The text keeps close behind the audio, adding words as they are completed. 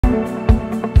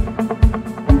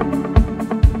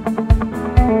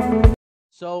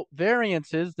So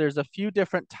variances, there's a few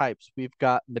different types. We've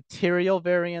got material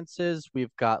variances,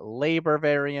 we've got labor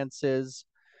variances,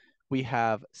 we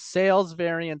have sales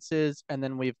variances, and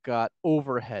then we've got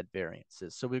overhead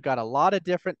variances. So we've got a lot of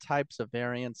different types of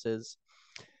variances.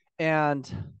 And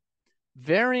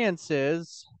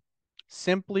variances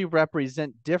simply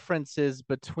represent differences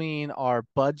between our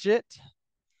budget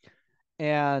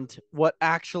and what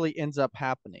actually ends up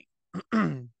happening.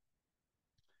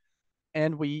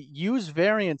 And we use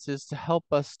variances to help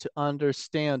us to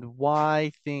understand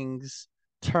why things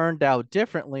turned out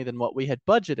differently than what we had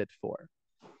budgeted for.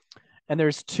 And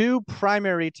there's two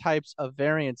primary types of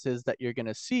variances that you're going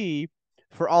to see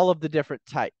for all of the different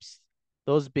types,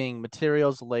 those being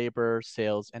materials, labor,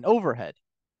 sales, and overhead.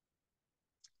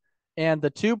 And the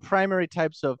two primary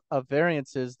types of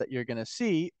variances that you're going to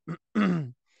see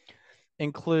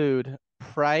include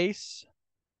price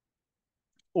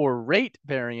or rate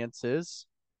variances,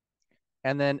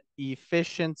 and then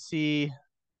efficiency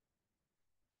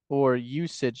or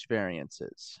usage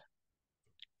variances.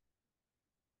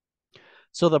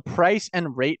 So the price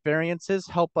and rate variances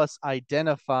help us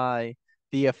identify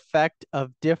the effect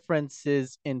of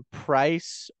differences in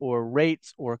price or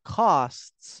rates or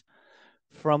costs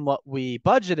from what we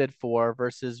budgeted for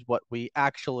versus what we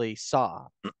actually saw.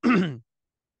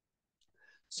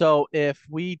 So if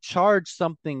we charge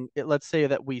something, let's say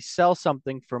that we sell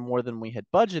something for more than we had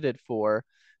budgeted for,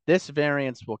 this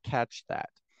variance will catch that.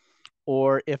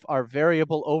 Or if our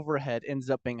variable overhead ends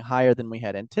up being higher than we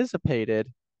had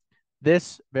anticipated,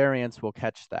 this variance will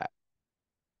catch that.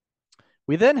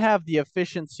 We then have the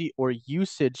efficiency or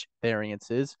usage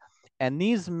variances, and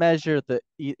these measure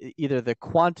either the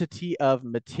quantity of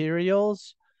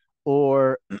materials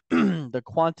or the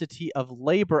quantity of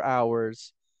labor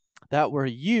hours that were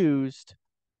used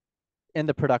in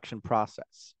the production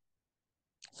process.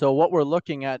 So what we're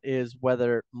looking at is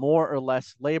whether more or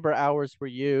less labor hours were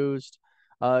used.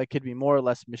 It could be more or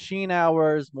less machine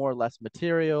hours, more or less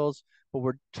materials, but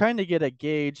we're trying to get a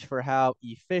gauge for how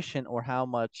efficient or how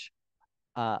much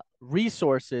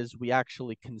resources we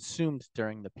actually consumed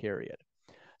during the period.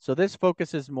 So this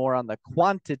focuses more on the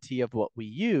quantity of what we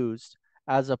used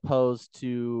as opposed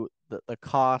to the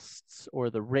costs or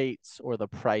the rates or the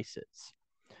prices.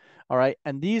 All right,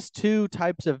 and these two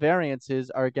types of variances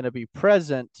are going to be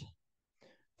present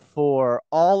for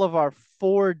all of our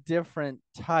four different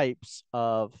types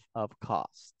of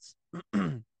costs.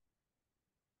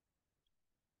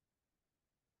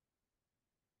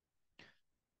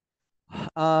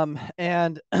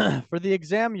 And for the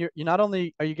exam, you're not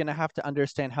only are you going to have to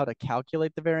understand how to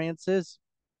calculate the variances,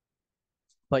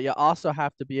 but you also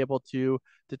have to be able to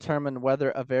determine whether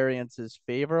a variance is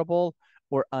favorable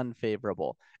or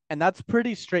unfavorable. And that's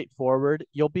pretty straightforward.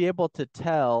 You'll be able to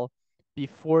tell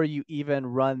before you even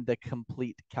run the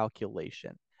complete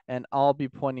calculation. And I'll be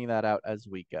pointing that out as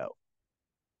we go.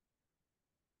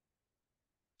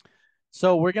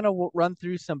 So we're going to run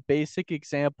through some basic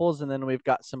examples, and then we've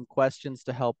got some questions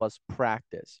to help us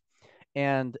practice.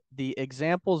 And the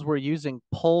examples we're using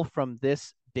pull from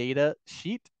this data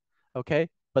sheet, okay?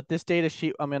 But this data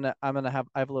sheet, I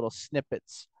have little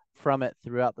snippets from it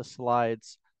throughout the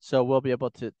slides, so we'll be able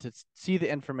to see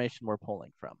the information we're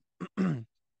pulling from.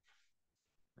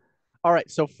 All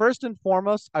right, so first and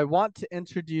foremost, I want to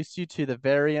introduce you to the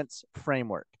variance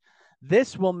framework.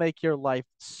 This will make your life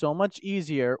so much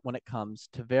easier when it comes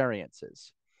to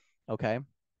variances, okay?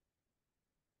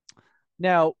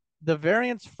 Now, the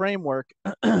variance framework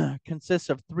consists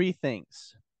of three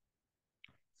things.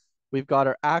 We've got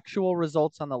our actual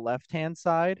results on the left-hand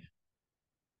side.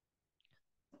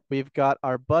 We've got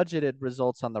our budgeted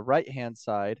results on the right-hand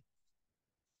side.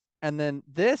 And then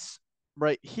this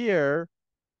right here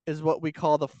is what we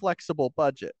call the flexible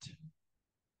budget.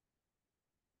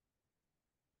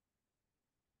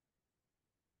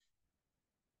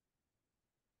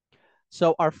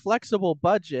 So our flexible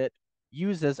budget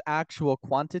uses actual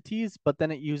quantities, but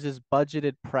then it uses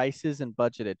budgeted prices and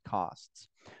budgeted costs.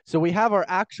 So we have our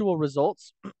actual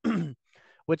results,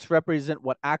 which represent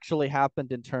what actually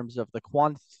happened in terms of the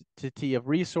quantity of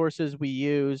resources we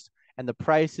used and the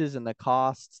prices and the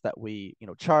costs that we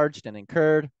charged and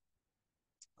incurred.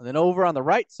 And then over on the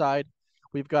right side,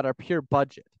 we've got our pure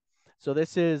budget. So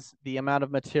this is the amount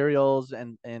of materials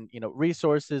and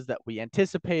resources that we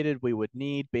anticipated we would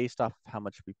need based off of how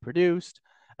much we produced,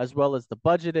 as well as the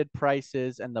budgeted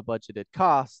prices and the budgeted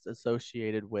costs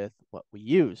associated with what we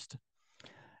used.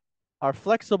 Our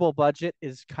flexible budget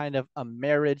is kind of a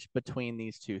marriage between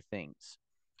these two things.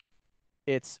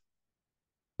 It's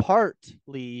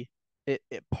partly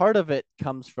part of it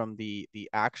comes from the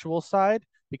actual side,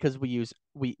 because we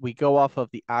go off of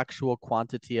the actual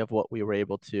quantity of what we were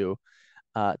able to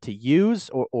use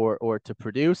or to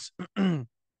produce,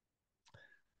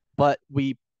 but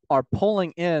we are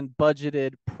pulling in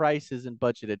budgeted prices and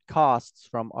budgeted costs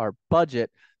from our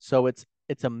budget. So it's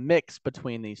a mix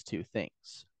between these two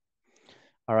things.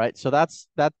 All right, so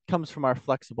that comes from our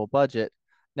flexible budget.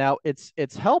 Now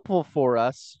it's helpful for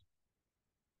us.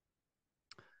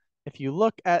 If you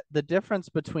look at the difference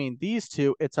between these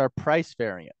two, it's our price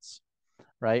variance,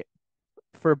 right?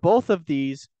 For both of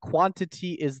these,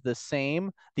 quantity is the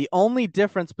same. The only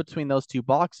difference between those two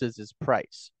boxes is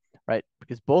price, right?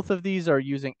 Because both of these are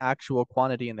using actual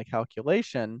quantity in the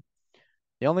calculation.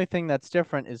 The only thing that's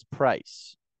different is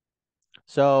price.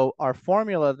 So our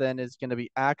formula then is going to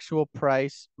be actual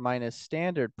price minus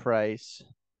standard price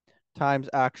times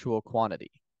actual quantity.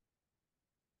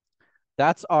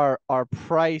 That's our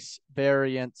price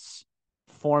variance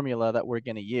formula that we're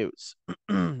going to use.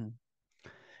 And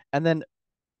then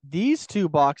these two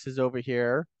boxes over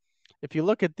here, if you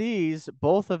look at these,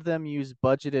 both of them use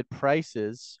budgeted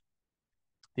prices.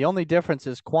 The only difference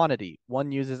is quantity.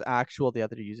 One uses actual, the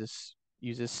other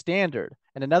uses standard.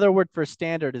 And another word for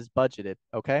standard is budgeted,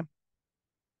 okay?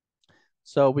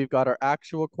 So we've got our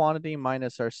actual quantity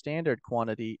minus our standard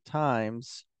quantity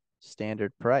times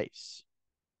standard price.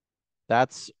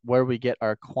 That's where we get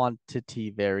our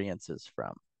quantity variances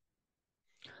from.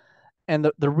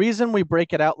 And the reason we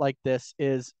break it out like this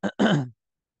is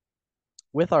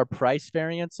with our price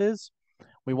variances,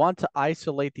 we want to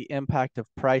isolate the impact of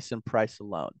price and price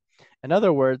alone. In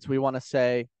other words, we want to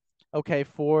say, okay,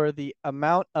 for the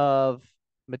amount of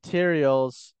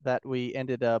materials that we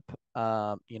ended up,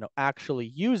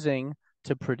 actually using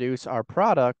to produce our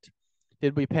product,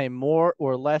 did we pay more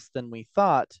or less than we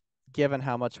thought, given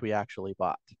how much we actually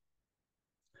bought?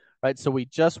 Right, so we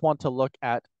just want to look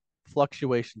at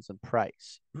fluctuations in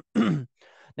price.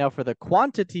 Now, for the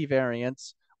quantity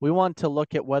variance, we want to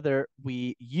look at whether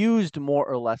we used more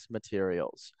or less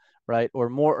materials, right? Or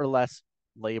more or less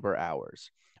labor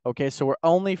hours. Okay, so we're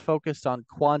only focused on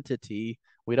quantity.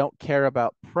 We don't care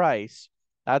about price.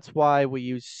 That's why we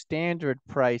use standard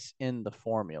price in the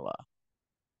formula.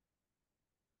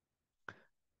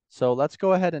 So let's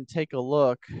go ahead and take a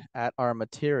look at our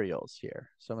materials here.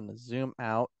 So I'm going to zoom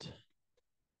out.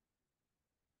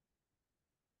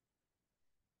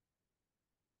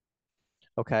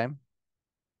 Okay.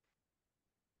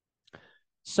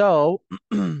 So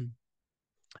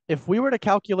if we were to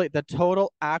calculate the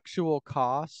total actual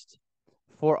cost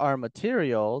for our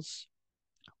materials,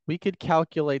 we could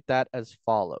calculate that as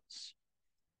follows.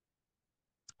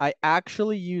 I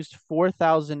actually used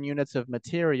 4,000 units of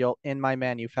material in my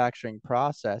manufacturing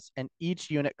process, and each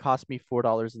unit cost me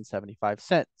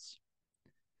 $4.75.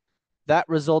 That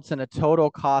results in a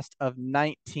total cost of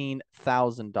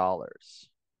 $19,000.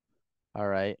 All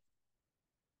right.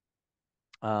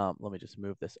 Let me just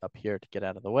move this up here to get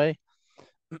out of the way.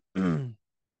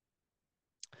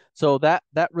 So that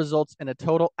results in a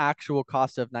total actual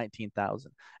cost of $19,000.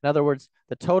 In other words,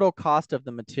 the total cost of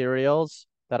the materials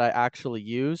that I actually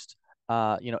used,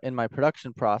 in my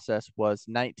production process was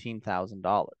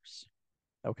 $19,000.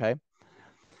 Okay.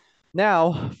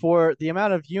 Now, for the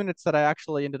amount of units that I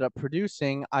actually ended up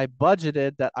producing, I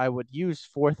budgeted that I would use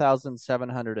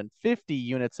 4,750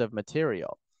 units of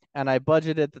material, and I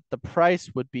budgeted that the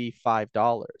price would be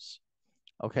 $5.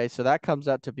 Okay, so that comes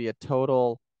out to be a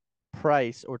total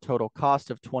price or total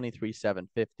cost of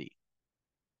 $23,750.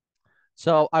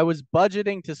 So I was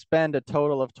budgeting to spend a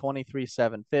total of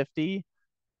 $23,750,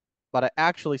 but I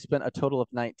actually spent a total of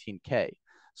 $19K.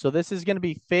 So this is going to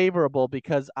be favorable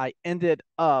because I ended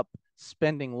up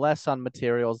spending less on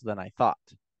materials than I thought.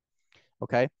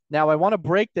 Okay, now I want to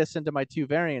break this into my two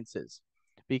variances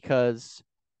because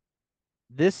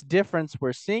this difference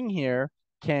we're seeing here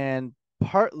can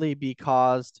partly be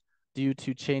caused due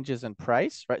to changes in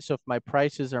price, right? So if my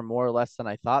prices are more or less than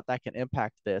I thought, that can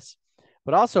impact this.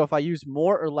 But also if I use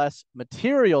more or less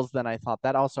materials than I thought,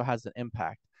 that also has an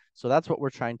impact. So that's what we're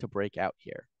trying to break out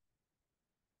here.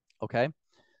 Okay,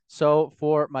 so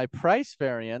for my price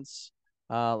variance,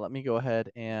 let me go ahead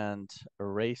and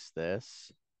erase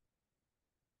this.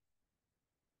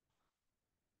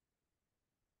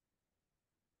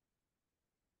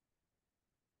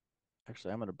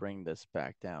 Actually, I'm going to bring this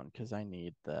back down because I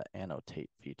need the annotate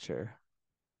feature.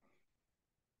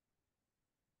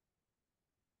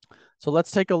 So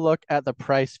let's take a look at the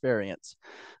price variance.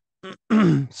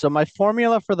 So my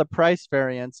formula for the price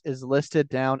variance is listed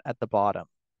down at the bottom.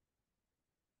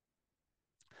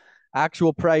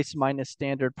 Actual price minus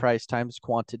standard price times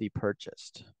quantity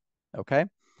purchased. Okay,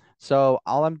 So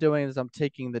all I'm doing is I'm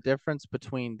taking the difference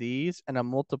between these and I'm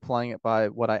multiplying it by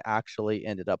what I actually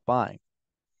ended up buying.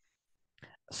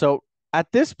 So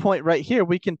at this point right here,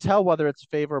 we can tell whether it's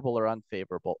favorable or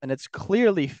unfavorable. And it's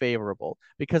clearly favorable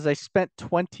because I spent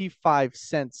 25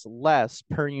 cents less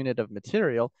per unit of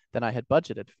material than I had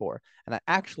budgeted for. And I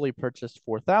actually purchased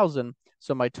 4,000.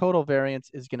 So my total variance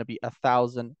is going to be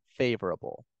 1,000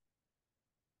 favorable.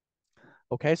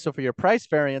 Okay, so for your price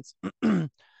variance,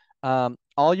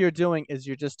 all you're doing is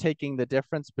you're just taking the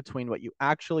difference between what you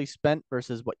actually spent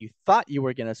versus what you thought you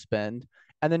were going to spend,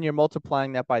 and then you're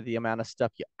multiplying that by the amount of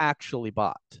stuff you actually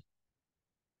bought.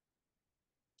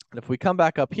 And if we come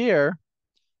back up here,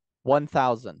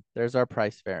 1,000, there's our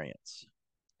price variance.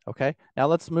 Okay, now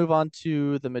let's move on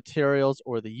to the materials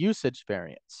or the usage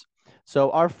variance.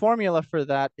 So our formula for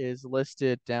that is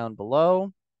listed down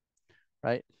below,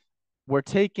 right? We're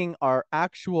taking our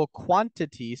actual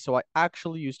quantity. So I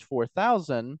actually used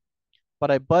 4,000, but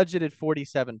I budgeted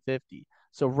 4,750.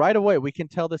 So right away, we can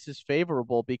tell this is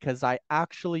favorable because I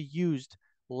actually used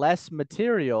less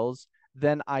materials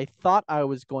than I thought I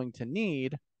was going to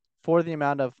need for the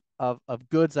amount of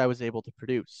goods I was able to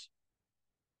produce.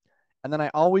 And then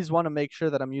I always want to make sure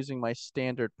that I'm using my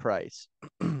standard price.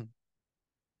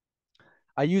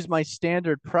 I use my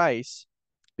standard price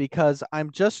because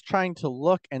I'm just trying to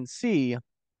look and see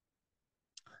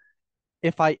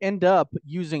if I end up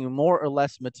using more or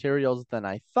less materials than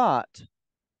I thought,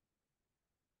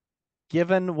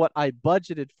 given what I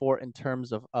budgeted for in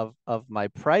terms of my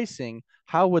pricing,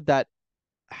 how would that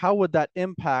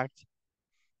impact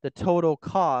the total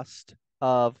cost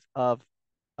of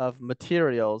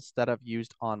materials that I've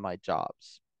used on my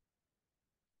jobs?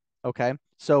 Okay,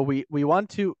 so we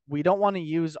don't want to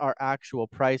use our actual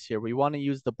price here. We want to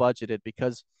use the budgeted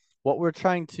because what we're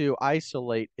trying to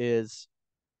isolate is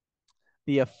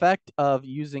the effect of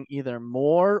using either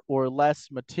more or less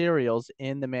materials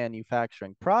in the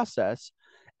manufacturing process.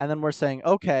 And then we're saying,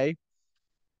 okay,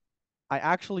 I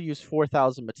actually used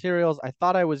 4,000 materials. I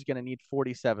thought I was going to need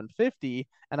 4,750,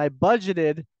 and I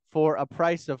budgeted for a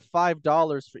price of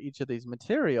 $5 for each of these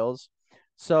materials.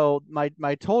 So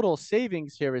my total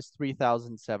savings here is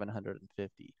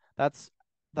 3,750.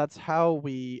 That's how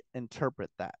we interpret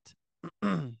that.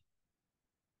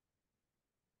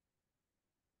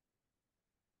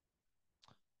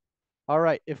 All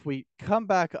right, if we come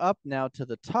back up now to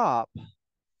the top,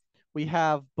 we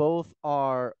have both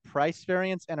our price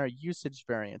variance and our usage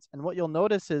variance. And what you'll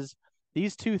notice is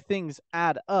these two things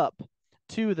add up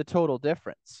to the total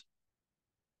difference.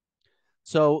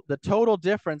 So the total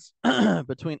difference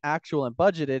between actual and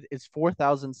budgeted is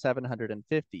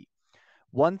 4,750.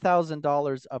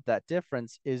 $1,000 of that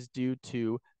difference is due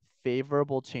to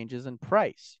favorable changes in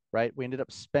price, right? We ended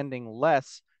up spending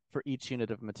less for each unit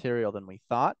of material than we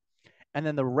thought. And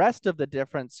then the rest of the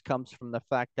difference comes from the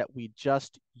fact that we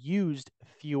just used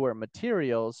fewer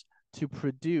materials to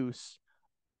produce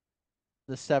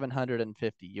the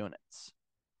 750 units.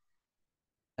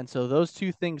 And so those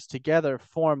two things together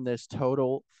form this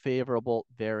total favorable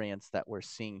variance that we're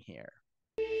seeing here.